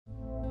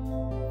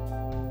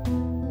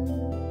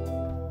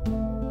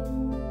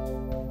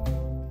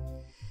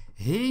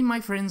Hey my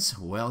friends,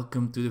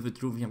 welcome to the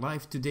Vitruvian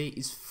Live. Today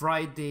is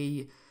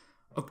Friday,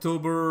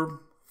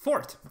 October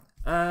 4th.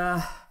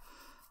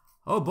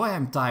 Oh boy,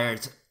 I'm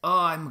tired.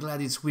 Oh, I'm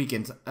glad it's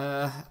weekend.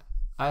 Today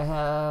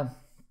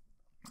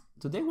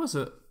was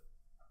a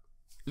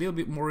little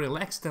bit more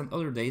relaxed than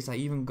other days. I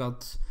even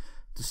got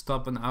to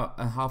stop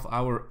a half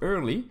hour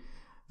early,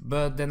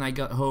 but then I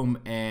got home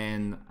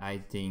and I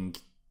think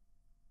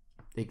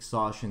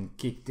exhaustion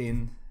kicked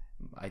in.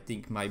 I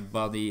think my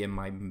body and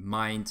my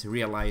mind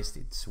realized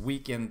it's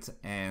weekend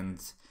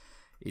and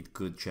it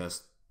could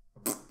just...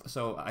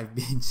 So I've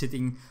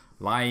been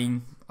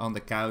lying on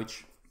the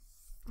couch,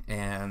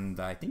 and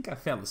I think I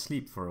fell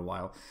asleep for a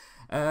while.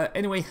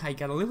 Anyway, I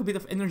got a little bit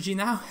of energy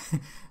now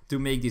to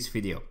make this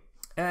video.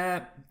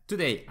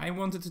 Today I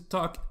wanted to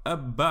talk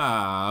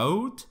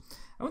about...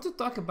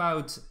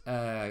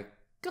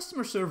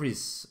 customer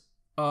service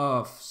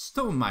of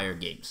Stonemaier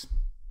games.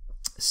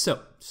 So,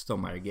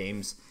 Stonemaier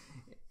games...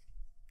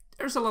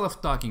 There's a lot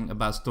of talking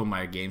about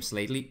Stonemaier games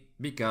lately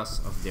because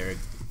of their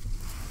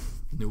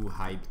new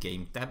hype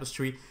game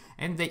Tapestry,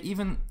 and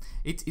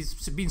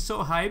it's been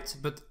so hyped,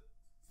 but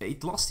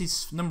it lost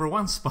its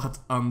 #1 spot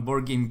on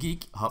Board Game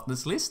Geek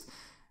hotness list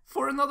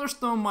for another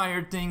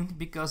Stonemaier thing,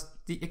 because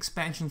the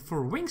expansion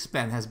for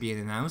Wingspan has been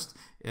announced.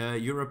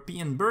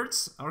 European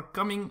birds are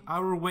coming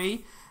our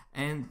way,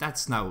 and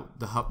that's now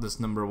the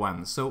hotness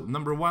 #1. So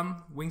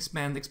 #1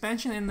 Wingspan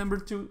expansion and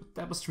 #2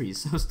 Tapestry.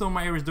 So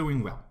Stonemaier is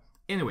doing well.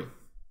 Anyway.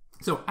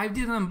 So I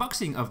did an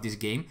unboxing of this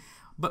game,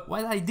 but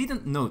what I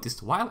didn't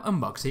notice while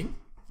unboxing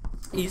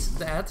is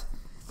that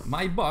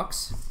my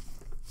box,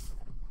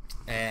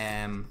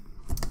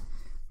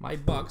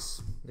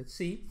 let's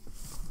see,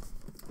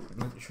 I'm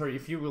not sure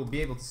if you will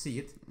be able to see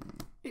it,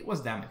 it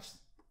was damaged.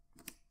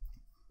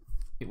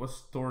 It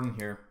was torn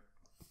here.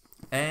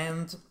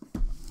 And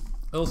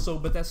also,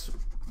 but that's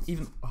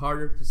even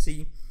harder to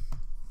see,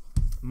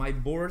 my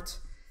board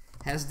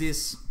has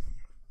this...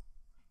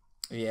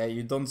 Yeah,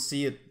 you don't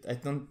see it. I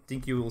don't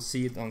think you will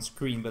see it on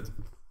screen, but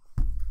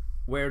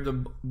where the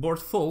board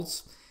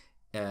folds,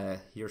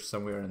 here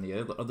somewhere on the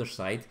other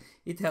side,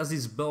 it has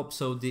this bulb,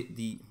 so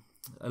the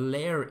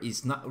layer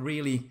is not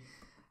really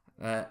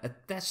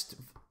attached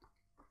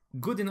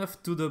good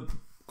enough to the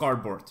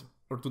cardboard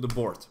or to the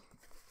board.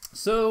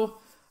 So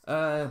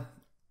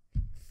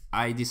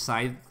I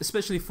decided,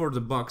 especially for the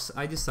box,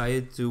 I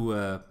decided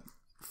to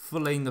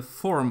fill in the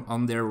form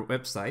on their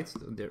website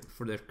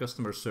for their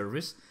customer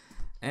service.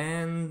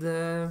 And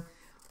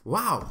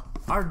wow,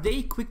 are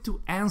they quick to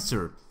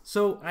answer?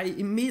 So I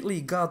immediately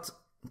got,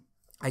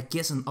 I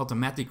guess, an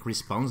automatic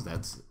response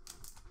that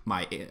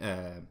my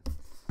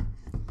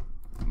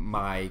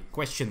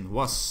question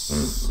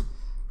was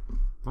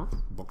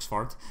box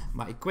fart.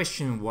 My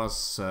question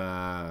was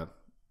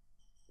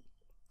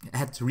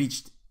had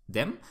reached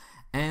them,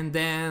 and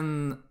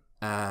then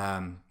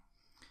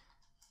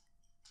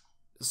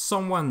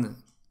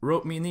someone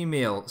wrote me an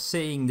email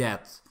saying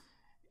that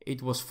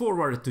it was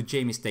forwarded to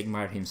Jamie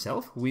Stonemaier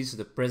himself, who is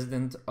the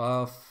president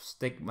of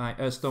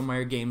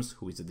Stonemaier Games,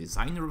 who is the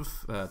designer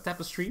of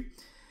Tapestry.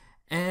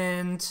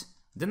 And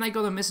then I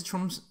got a message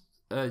from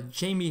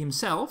Jamie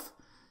himself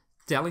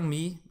telling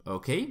me,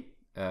 okay,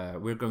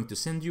 we're going to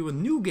send you a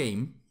new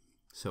game,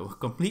 so a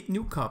complete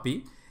new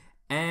copy.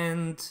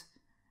 And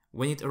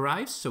when it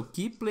arrives, so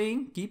keep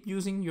playing, keep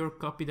using your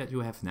copy that you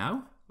have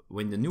now.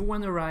 When the new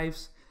one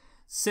arrives,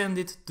 send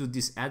it to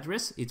this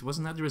address. It was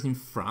an address in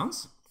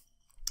France.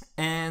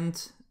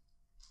 And,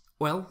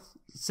 well,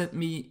 send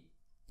me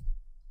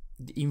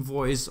the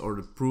invoice or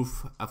the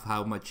proof of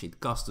how much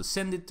it costs to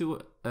send it to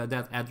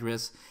that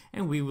address,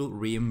 and we will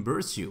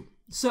reimburse you.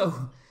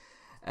 So,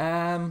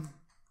 and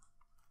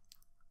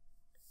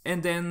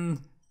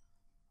then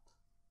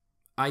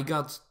I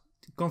got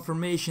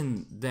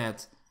confirmation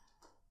that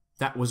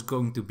that was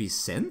going to be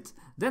sent.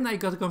 Then I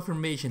got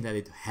confirmation that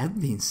it had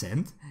been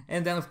sent.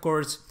 And then, of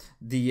course,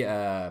 the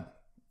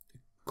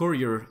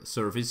courier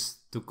service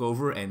took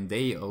over, and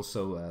they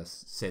also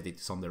said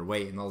it's on their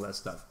way and all that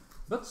stuff.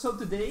 But so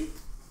today,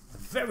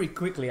 very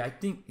quickly, I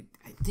think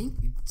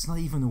it's not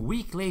even a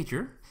week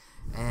later,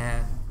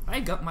 I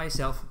got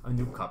myself a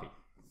new copy.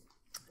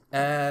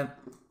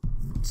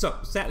 So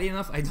sadly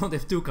enough, I don't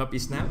have 2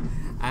 copies now.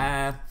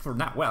 For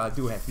now, well, I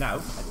do have now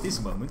at this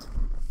moment.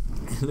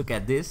 Look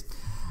at this.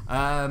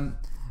 But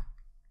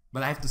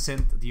I have to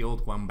send the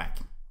old one back.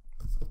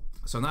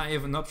 So now I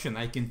have an option.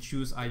 I can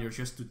choose either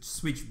just to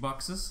switch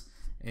boxes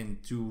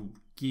and to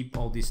keep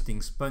all these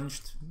things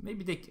punched.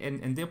 Maybe they can,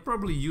 and they'll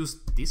probably use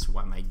this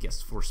one, I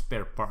guess, for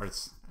spare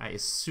parts. I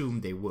assume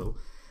they will,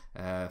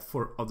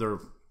 for other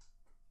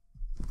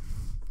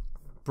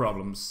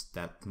problems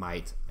that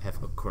might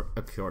have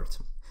occurred.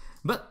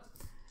 But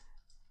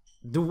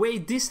the way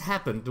this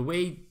happened, the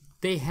way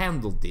they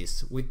handled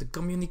this with the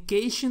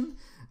communication,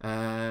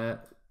 I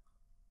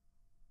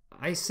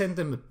sent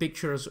them a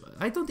picture.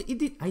 I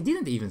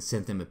didn't even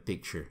send them a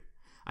picture.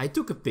 I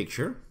took a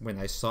picture when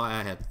I saw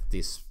I had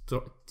this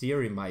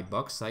tear in my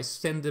box. I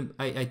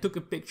took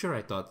a picture.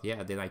 I thought,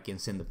 yeah, then I can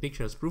send a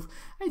picture as proof.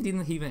 I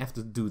didn't even have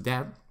to do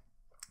that.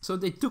 So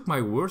they took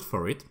my word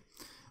for it.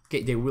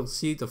 Okay, they will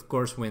see it, of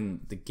course, when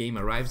the game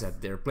arrives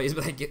at their place,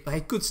 but I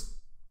could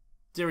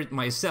steer it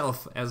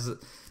myself as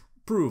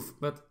proof.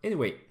 But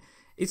anyway,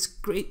 it's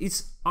great.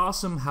 It's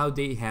awesome how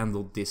they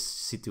handled this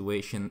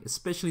situation,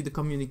 especially the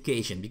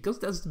communication, because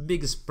that's the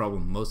biggest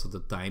problem most of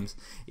the times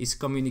is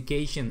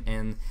communication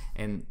and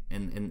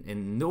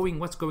knowing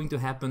what's going to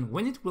happen,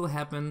 when it will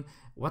happen,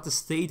 what the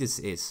status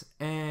is.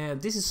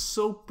 And this is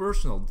so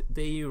personal.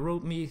 They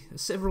wrote me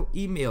several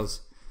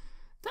emails.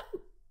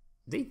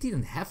 They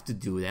didn't have to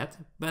do that,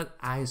 but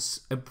I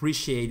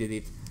appreciated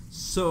it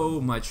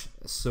so much,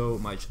 so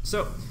much.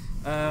 So,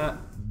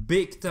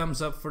 big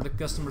thumbs up for the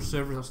customer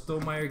service of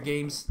Stonemaier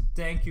Games.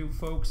 Thank you,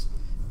 folks.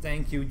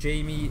 Thank you,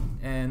 Jamie,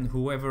 and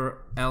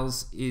whoever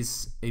else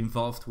is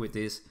involved with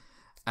this.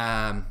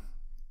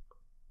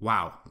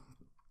 Wow.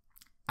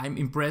 I'm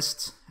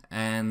impressed,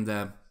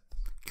 and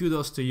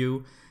kudos to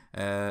you.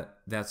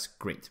 That's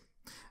great.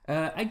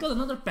 I got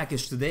another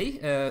package today,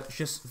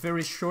 just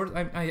very short.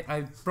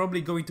 I'm probably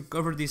going to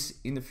cover this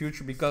in the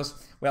future because,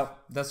 well,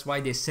 that's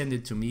why they sent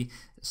it to me,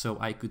 so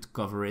I could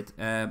cover it.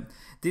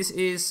 This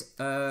is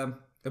a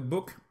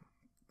book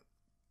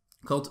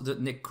called the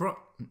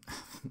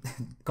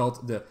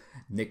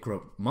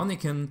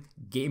Necromonicon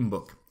Game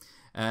Book.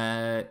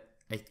 I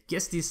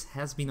guess this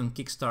has been on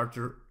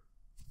Kickstarter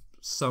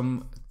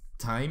some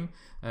time,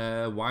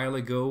 a while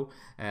ago.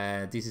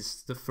 This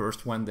is the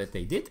first one that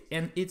they did,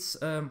 and it's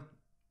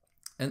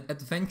an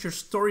adventure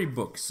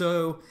storybook.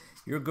 So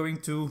you're going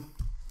to,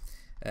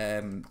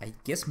 I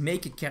guess,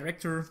 make a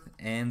character,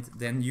 and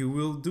then you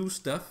will do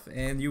stuff,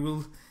 and you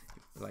will,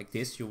 like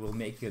this, you will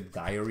make a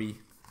diary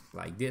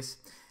like this,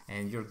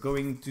 and you're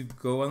going to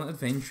go on an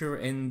adventure,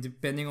 and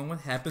depending on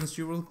what happens,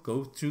 you will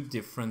go through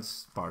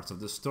different parts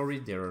of the story.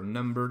 They are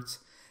numbered,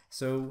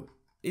 so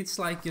it's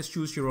like a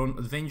choose your own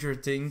adventure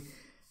thing,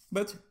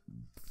 but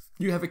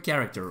you have a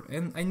character.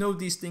 And I know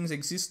these things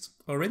exist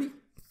already.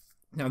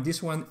 Now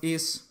this one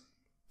is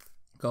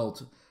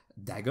called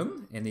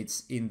Dagon, and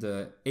it's in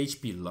the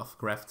H.P.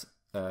 Lovecraft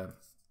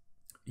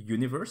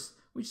universe,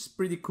 which is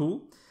pretty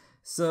cool.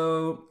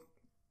 So,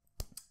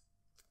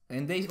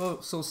 and they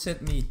also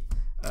sent me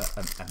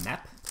a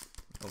map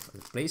of the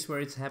place where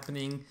it's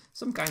happening,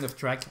 some kind of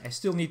track. I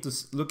still need to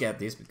look at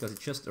this because it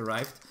just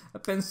arrived. A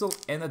pencil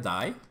and a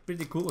die,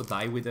 pretty cool. A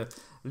die with a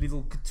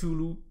little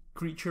Cthulhu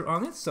creature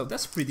on it, so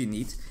that's pretty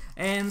neat.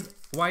 And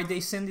why they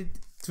send it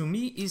to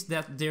me is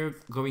that they're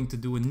going to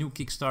do a new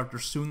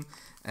Kickstarter soon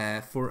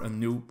for a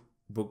new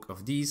book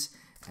of these.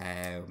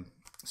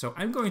 So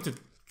I'm going to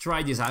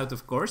try this out,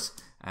 of course.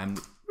 I'm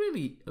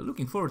really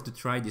looking forward to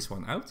try this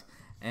one out,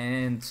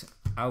 and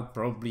I'll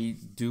probably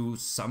do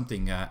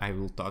something. I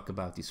will talk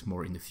about this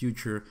more in the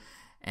future.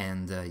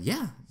 And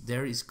yeah,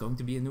 there is going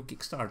to be a new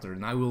Kickstarter,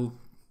 and I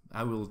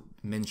will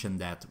mention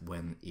that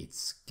when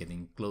it's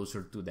getting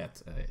closer to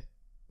that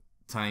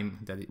time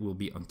that it will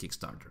be on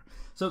Kickstarter.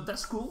 So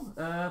that's cool.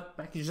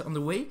 Package on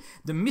the way.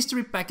 The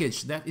mystery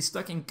package that is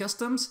stuck in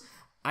customs,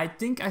 I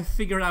think I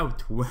figured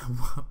out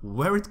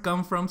where it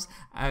comes from.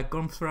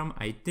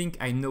 I think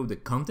I know the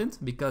content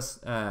because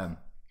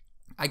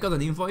I got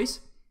an invoice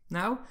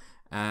now.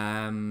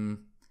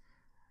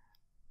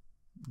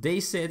 They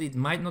said it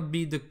might not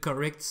be the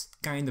correct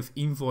kind of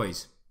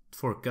invoice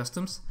for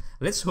customs.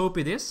 Let's hope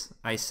it is.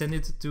 I sent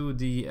it to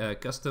the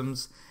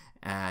customs.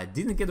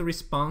 Didn't get a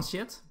response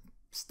yet.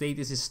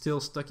 Status is still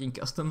stuck in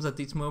customs at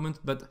this moment,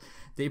 but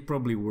they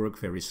probably work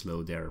very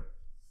slow there.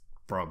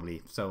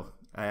 Probably. So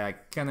I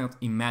cannot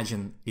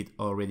imagine it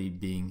already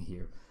being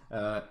here,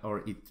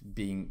 or it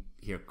being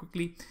here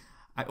quickly.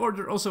 I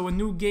ordered also a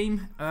new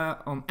game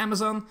on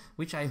Amazon,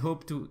 which I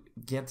hope to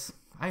get.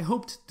 I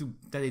hoped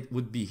that it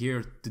would be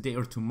here today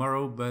or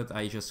tomorrow, but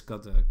I just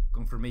got a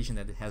confirmation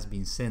that it has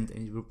been sent,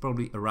 and it will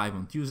probably arrive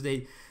on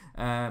Tuesday.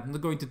 I'm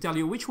not going to tell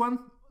you which one.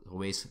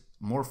 Always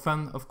more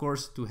fun, of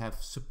course, to have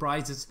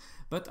surprises,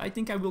 but I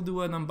think I will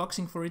do an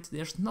unboxing for it.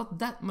 There's not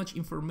that much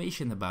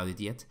information about it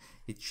yet.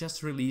 It's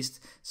just released,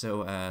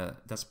 so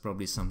that's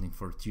probably something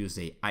for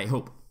Tuesday, I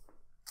hope.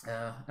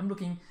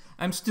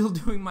 I'm still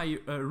doing my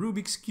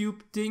Rubik's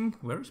Cube thing.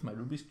 Where is my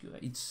Rubik's Cube?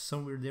 It's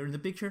somewhere there in the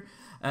picture.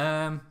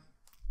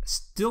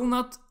 Still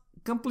not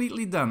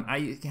completely done.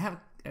 I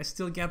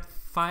still got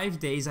 5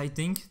 days, I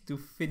think, to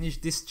finish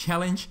this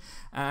challenge.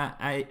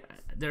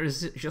 There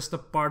is just a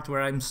part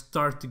where I'm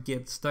start to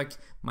get stuck.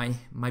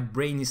 My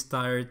brain is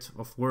tired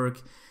of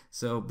work,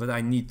 but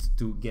I need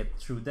to get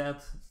through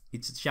that.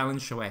 It's a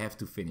challenge, so I have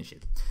to finish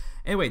it.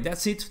 Anyway,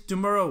 that's it.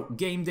 Tomorrow,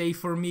 game day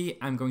for me.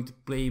 I'm going to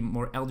play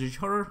more Eldritch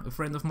Horror. A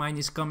friend of mine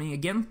is coming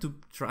again to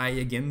try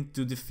again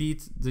to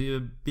defeat the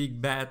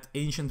big bad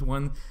ancient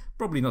one.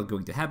 Probably not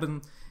going to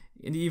happen.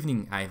 In the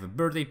evening, I have a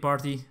birthday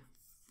party,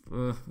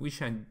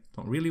 which I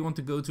don't really want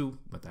to go to,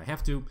 but I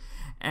have to.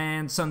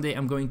 And Sunday,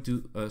 I'm going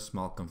to a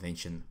small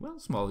convention, well,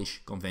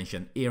 smallish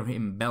convention here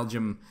in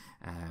Belgium,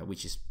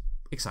 which is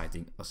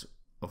exciting,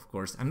 of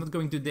course. I'm not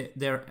going to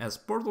there as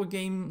Portal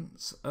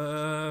Games,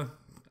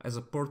 as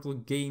a Portal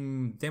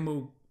game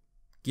demo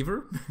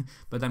giver,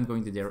 but I'm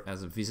going there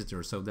as a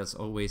visitor, so that's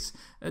always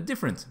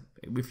different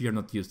if you're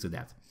not used to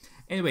that.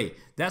 Anyway,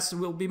 that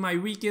will be my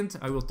weekend.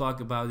 I will talk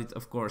about it,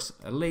 of course,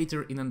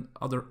 later in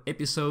another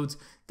episode.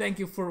 Thank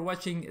you for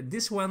watching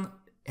this one.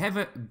 Have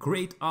a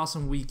great,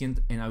 awesome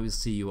weekend, and I will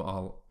see you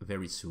all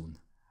very soon.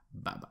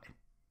 Bye-bye.